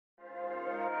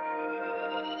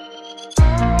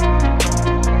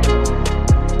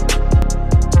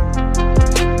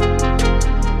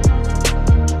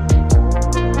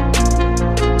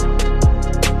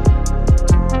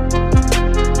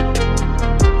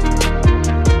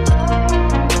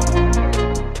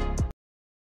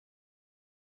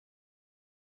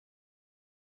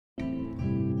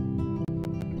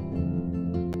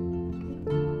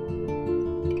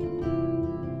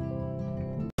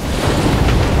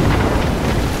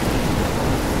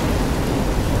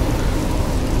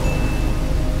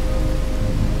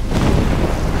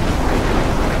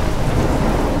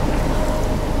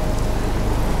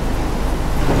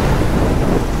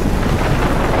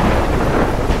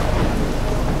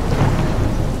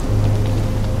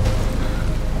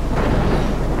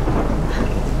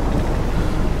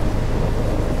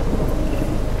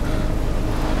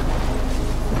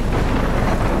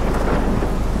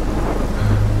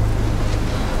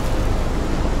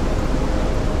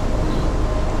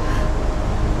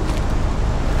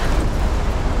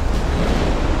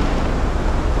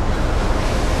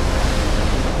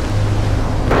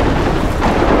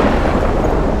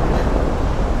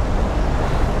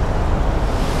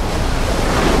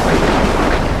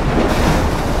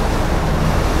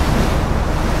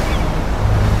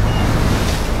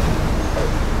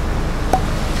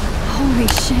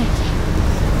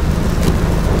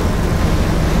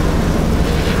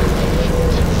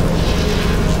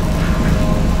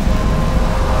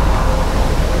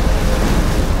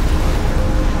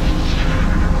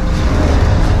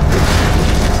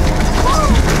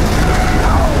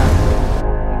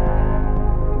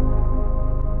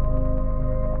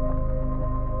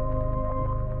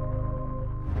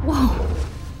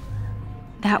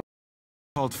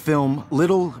called film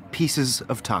Little Pieces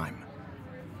of Time.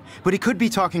 But he could be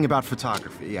talking about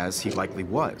photography, as he likely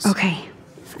was. Okay,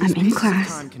 I'm in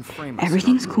class.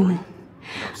 Everything's cool.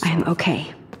 I am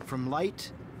okay. From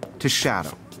light to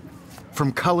shadow.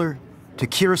 From color to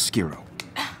chiaroscuro.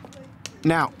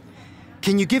 Now,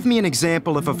 can you give me an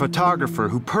example of a photographer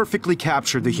who perfectly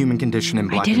captured the human condition in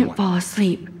black and white? I didn't fall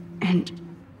asleep, and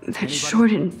that sure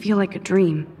didn't feel like a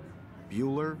dream.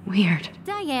 Bueller? Weird.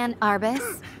 Diane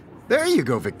Arbus. There you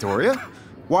go, Victoria.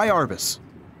 Why Arbus?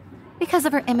 Because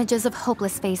of her images of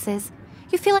hopeless faces.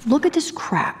 You feel like— Look at this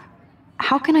crap.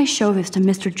 How can I show this to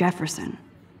Mr. Jefferson?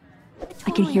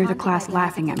 I can hear the class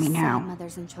laughing at me now.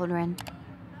 Mothers and children.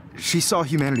 She saw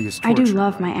humanity as torture. I do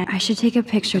love my aunt. I should take a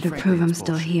picture to prove I'm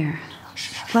still here.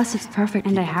 Plus, it's perfect,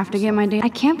 and I have to get my data. I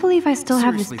can't believe I still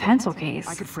have this pencil case.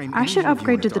 I should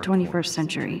upgrade to the 21st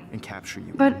century.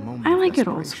 But I like it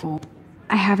old school.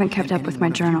 I haven't kept up with my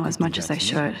journal as much as I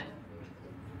should.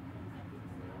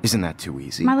 Isn't that too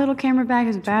easy? My little camera bag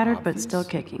is battered, but still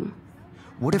kicking.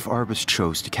 What if Arbus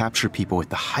chose to capture people at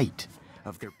the height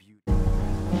of their beauty?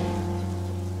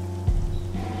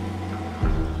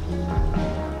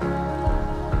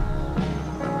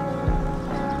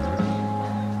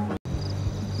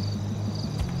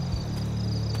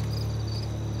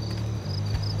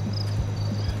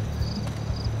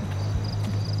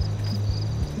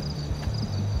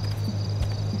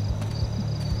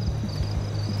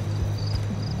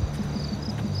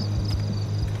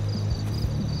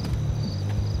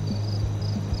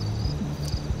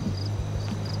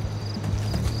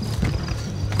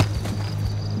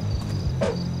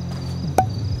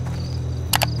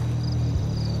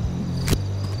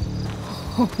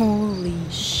 Holy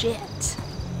shit.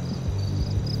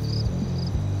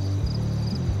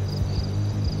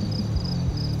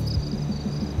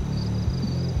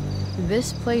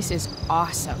 This place is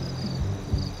awesome.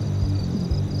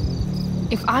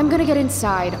 If I'm gonna get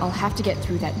inside, I'll have to get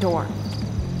through that door.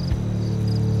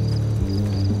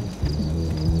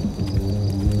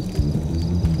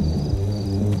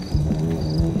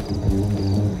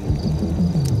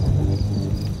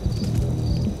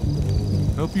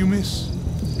 Help you, miss?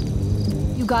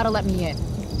 You gotta let me in.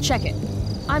 Check it.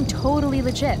 I'm totally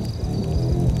legit.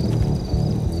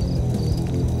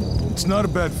 It's not a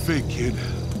bad fake, kid,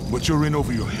 but you're in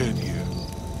over your head here.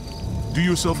 Do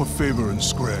yourself a favor and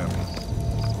scram.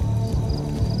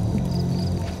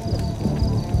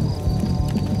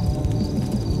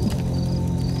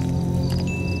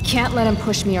 Can't let him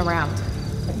push me around.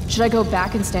 Should I go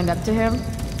back and stand up to him?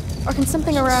 Or can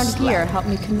something around here help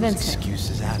me convince him?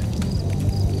 Excuses at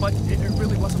it. But it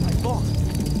really wasn't my fault.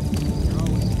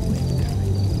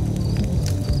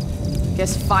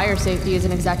 Guess fire safety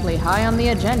isn't exactly high on the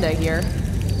agenda here.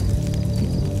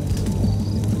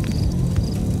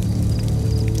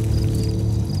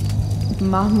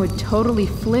 Mom would totally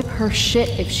flip her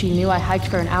shit if she knew I hiked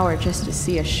for an hour just to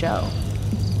see a show.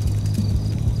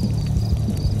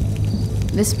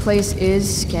 This place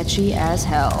is sketchy as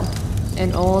hell.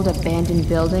 An old abandoned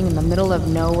building in the middle of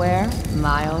nowhere,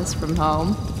 miles from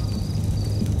home.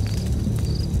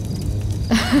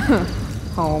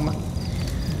 Home.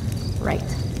 Right.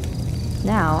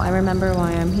 Now I remember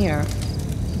why I'm here.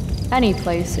 Any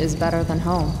place is better than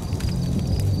home.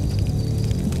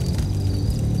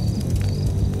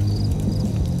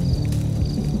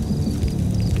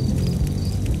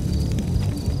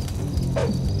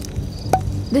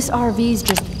 This RV's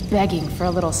just begging for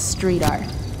a little street art.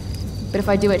 But if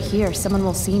I do it here, someone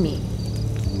will see me.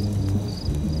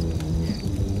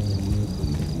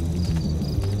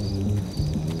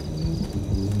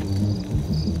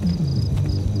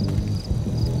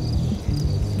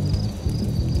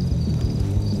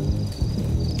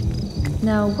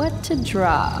 Now, what to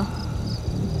draw?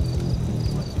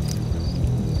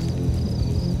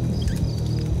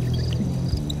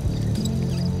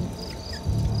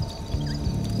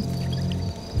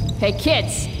 Hey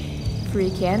kids!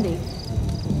 Free candy.